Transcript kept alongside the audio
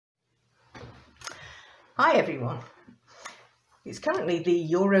Hi everyone. It's currently the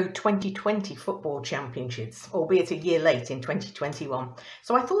Euro 2020 Football Championships, albeit a year late in 2021.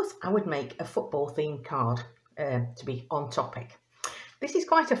 So I thought I would make a football themed card to be on topic. This is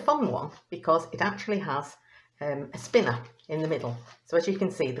quite a fun one because it actually has a spinner in the middle. So as you can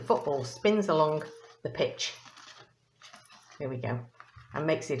see, the football spins along the pitch. Here we go. And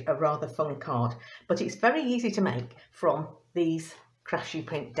makes it a rather fun card. But it's very easy to make from these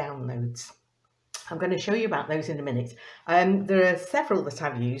Craftsuprint downloads. I'm going to show you about those in a minute. There are several that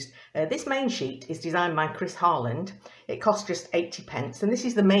I've used. This main sheet is designed by Chris Harland. It costs just 80 pence, and this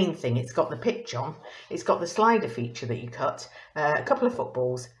is the main thing. It's got the pitch on, it's got the slider feature that you cut, a couple of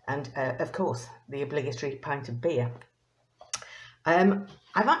footballs, and of course the obligatory pint of beer. I've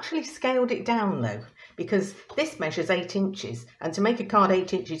actually scaled it down though, because this measures 8 inches, and to make a card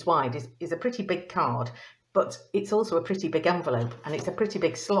 8 inches wide is a pretty big card. But it's also a pretty big envelope, and it's a pretty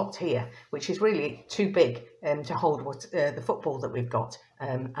big slot here, which is really too big to hold the football that we've got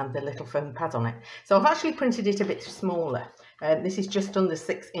and the little foam pad on it. So I've actually printed it a bit smaller. This is just under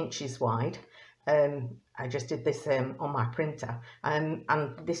 6 inches wide. I just did this on my printer, and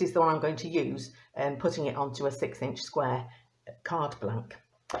this is the one I'm going to use, putting it onto a 6-inch square card blank.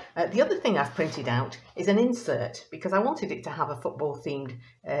 The other thing I've printed out is an insert because I wanted it to have a football themed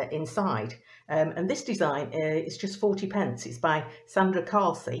inside, and this design is just 40 pence. It's by Sandra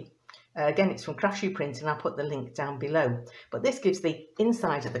Carsey. Again, it's from Craftsuprint, and I'll put the link down below. But this gives the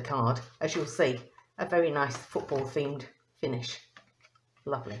inside of the card, as you'll see, a very nice football themed finish.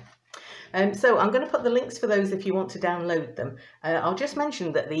 Lovely. So I'm going to put the links for those if you want to download them. I'll just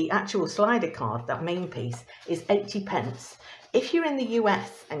mention that the actual slider card, that main piece, is 80 pence. If you're in the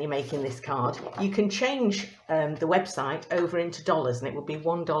US and you're making this card, you can change the website over into dollars, and it will be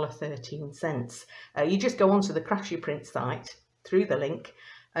 $1.13. You just go onto the Craftsuprint site through the link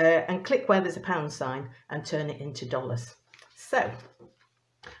and click where there's a pound sign and turn it into dollars. So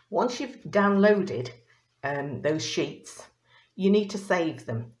once you've downloaded those sheets, you need to save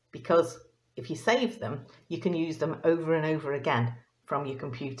them, because if you save them, you can use them over and over again from your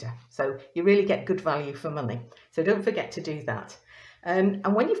computer. So you really get good value for money. So don't forget to do that. And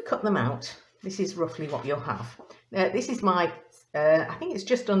when you've cut them out, this is roughly what you'll have. This is my, I think it's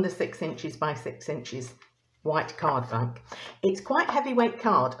just under 6 inches by 6 inches white card blank. It's quite heavyweight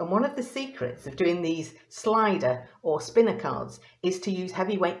card, and one of the secrets of doing these slider or spinner cards is to use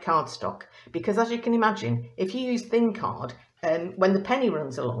heavyweight cardstock, because as you can imagine, if you use thin card, when the penny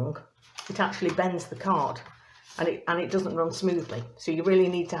runs along, it actually bends the card. And it doesn't run smoothly, so you really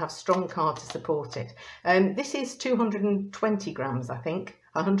need to have strong card to support it. This is 220 grams, I think,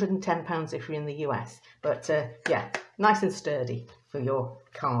 £110 if you're in the US, but yeah, nice and sturdy for your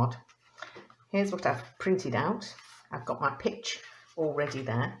card. Here's what I've printed out. I've got my pitch already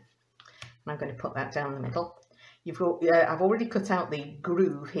there, and I'm going to put that down the middle. I've already cut out the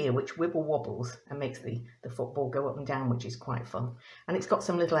groove here, which wibble wobbles and makes the football go up and down, which is quite fun. And it's got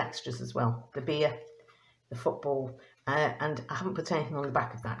some little extras as well, the beer, the football, and I haven't put anything on the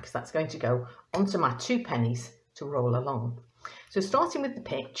back of that because that's going to go onto my 2 pennies to roll along. So starting with the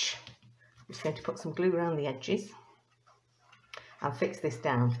pitch, I'm just going to put some glue around the edges and fix this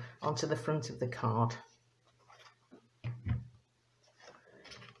down onto the front of the card.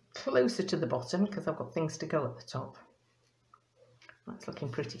 Closer to the bottom because I've got things to go at the top. That's looking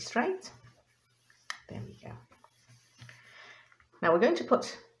pretty straight. There we go. Now we're going to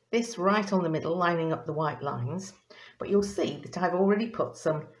put this right on the middle, lining up the white lines, but you'll see that I've already put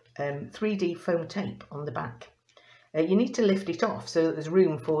some 3D foam tape on the back. You need to lift it off so that there's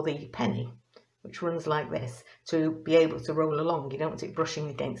room for the penny, which runs like this, to be able to roll along. You don't want it brushing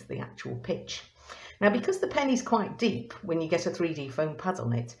against the actual pitch. Now, because the penny's quite deep when you get a 3D foam pad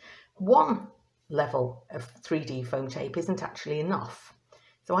on it, one level of 3D foam tape isn't actually enough.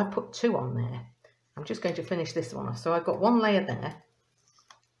 So I put 2 on there. I'm just going to finish this one off. So I've got 1 layer there,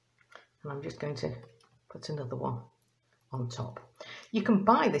 and I'm just going to put another one on top. You can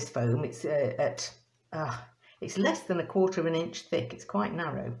buy this foam. It's it's less than 1/4 of an inch thick. It's quite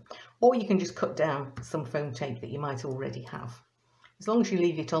narrow. Or you can just cut down some foam tape that you might already have. As long as you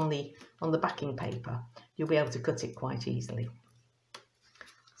leave it on the backing paper, you'll be able to cut it quite easily.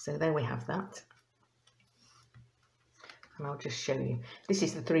 So there we have that. And I'll just show you. This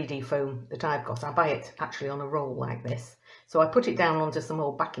is the 3D foam that I've got. I buy it actually on a roll like this. So I put it down onto some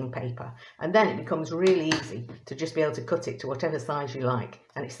old backing paper, and then it becomes really easy to just be able to cut it to whatever size you like,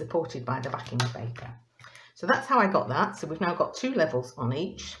 and it's supported by the backing paper. So that's how I got that. So we've now got 2 levels on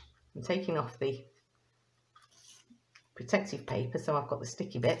each. I'm taking off the protective paper, so I've got the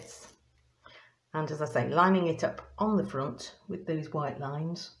sticky bits, and as I say, lining it up on the front with those white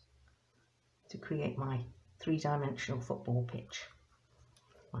lines to create my three-dimensional football pitch,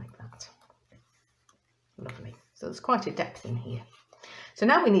 like that. Lovely. So there's quite a depth in here. So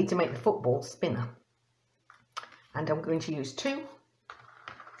now we need to make the football spinner. And I'm going to use 2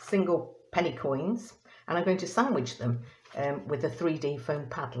 single penny coins, and I'm going to sandwich them with a 3D foam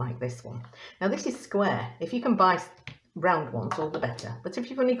pad like this one. Now this is square. If you can buy round ones, all the better. But if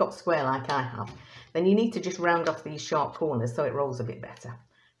you've only got square like I have, then you need to just round off these sharp corners so it rolls a bit better.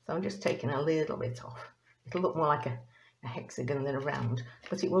 So I'm just taking a little bit off. It'll look more like a hexagon than a round,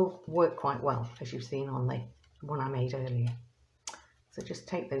 but it will work quite well, as you've seen on the one I made earlier. So just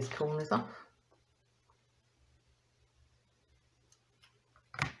take those corners off.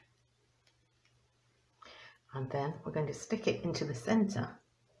 And then we're going to stick it into the centre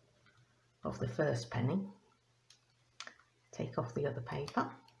of the first penny. Take off the other paper.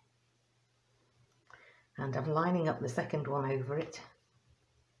 And I'm lining up the second one over it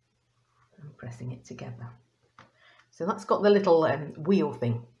and pressing it together. So that's got the little wheel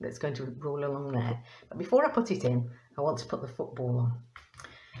thing that's going to roll along there. But before I put it in, I want to put the football on.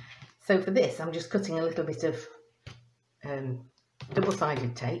 So for this, I'm just cutting a little bit of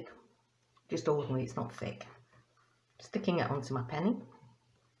double-sided tape, just ordinary, it's not thick. Sticking it onto my penny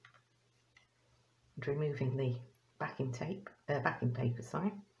and removing the backing paper,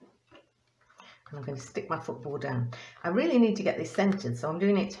 sorry. And I'm going to stick my football down. I really need to get this centred, so I'm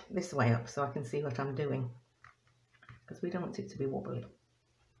doing it this way up so I can see what I'm doing, because we don't want it to be wobbly.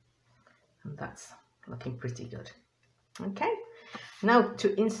 And that's looking pretty good. Okay, now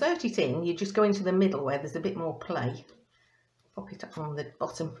to insert it in, you just go into the middle where there's a bit more play. Pop it up on the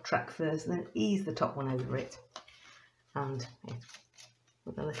bottom track first, and then ease the top one over it. And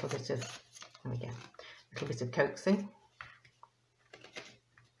with a little bit of, there we go, a little bit of coaxing.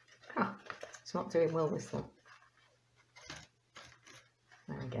 Ah, it's not doing well, this one.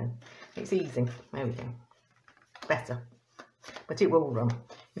 There we go. It's easing. There we go. Better. But it will run.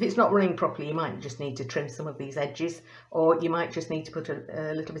 If it's not running properly, you might just need to trim some of these edges, or you might just need to put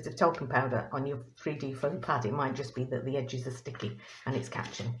a little bit of talcum powder on your 3D foam pad. It might just be that the edges are sticky and it's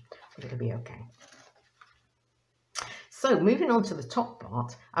catching, but it'll be okay. So moving on to the top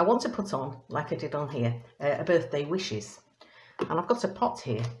part, I want to put on, like I did on here, a birthday wishes. And I've got a pot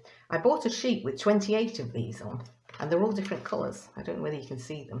here. I bought a sheet with 28 of these on, and they're all different colours. I don't know whether you can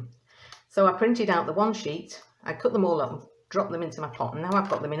see them. So I printed out the one sheet, I cut them all up and dropped them into my pot, and now I've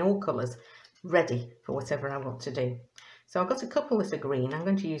got them in all colours, ready for whatever I want to do. So I've got a couple that are green. I'm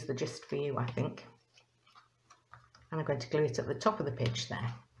going to use the Just For You, I think. And I'm going to glue it at the top of the pitch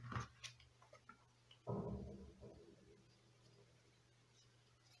there.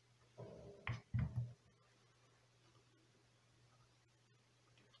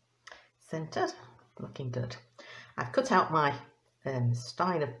 Centred, looking good. I've cut out my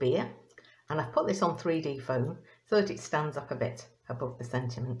stein of beer, and I've put this on 3D foam so that it stands up a bit above the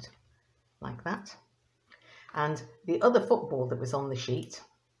sentiment, like that. And the other football that was on the sheet,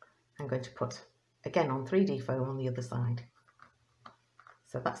 I'm going to put again on 3D foam on the other side.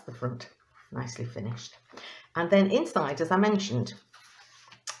 So that's the front, nicely finished. And then inside, as I mentioned,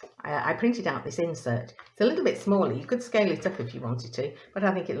 I printed out this insert. It's a little bit smaller. You could scale it up if you wanted to, but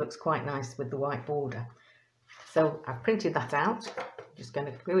I think it looks quite nice with the white border. So I've printed that out. I'm just going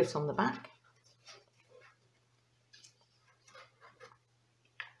to glue it on the back.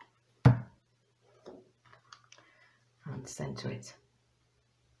 And centre it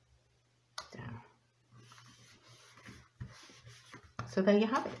down. So there you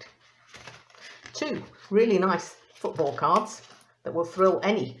have it. 2 really nice football cards that will thrill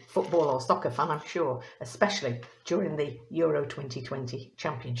any football or soccer fan, I'm sure, especially during the Euro 2020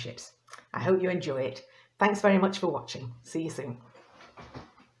 Championships. I hope you enjoy it. Thanks very much for watching. See you soon.